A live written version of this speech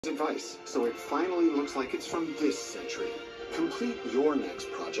advice, so it finally looks like it's from this century. Complete your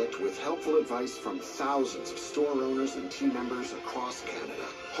next project with helpful advice from thousands of store owners and team members across Canada.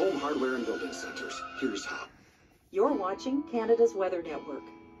 Home Hardware and Building Centers. Here's how. You're watching Canada's Weather Network.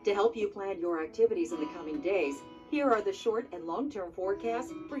 To help you plan your activities in the coming days, here are the short and long-term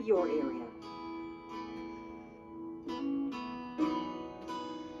forecasts for your area.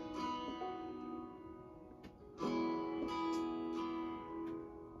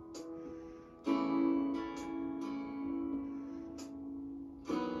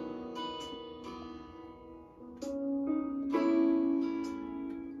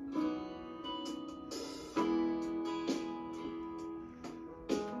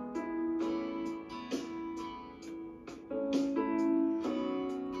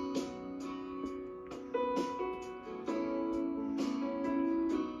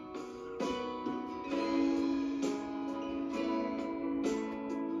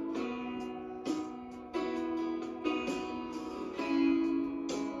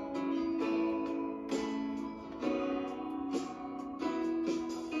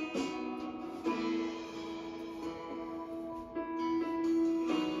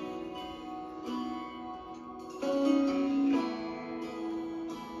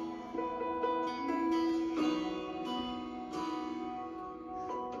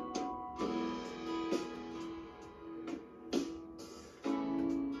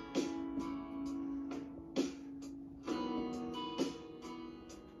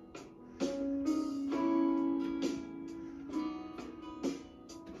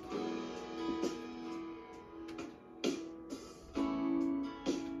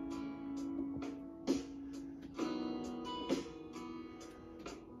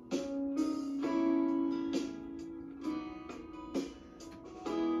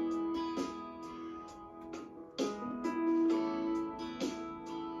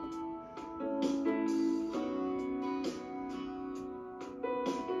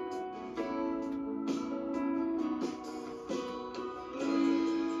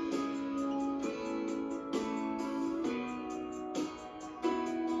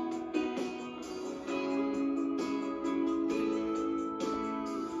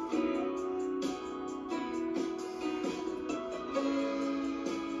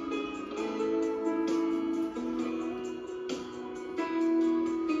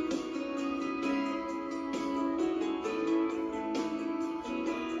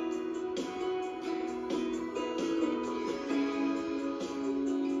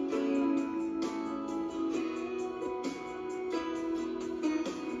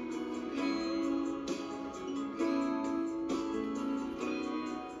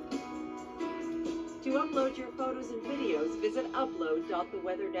 To upload your photos and videos, visit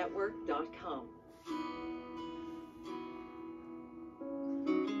upload.theweathernetwork.com.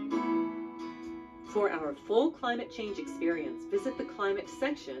 For our full climate change experience, visit the climate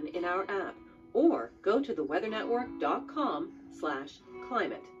section in our app or go to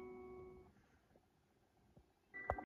theweathernetwork.com/climate.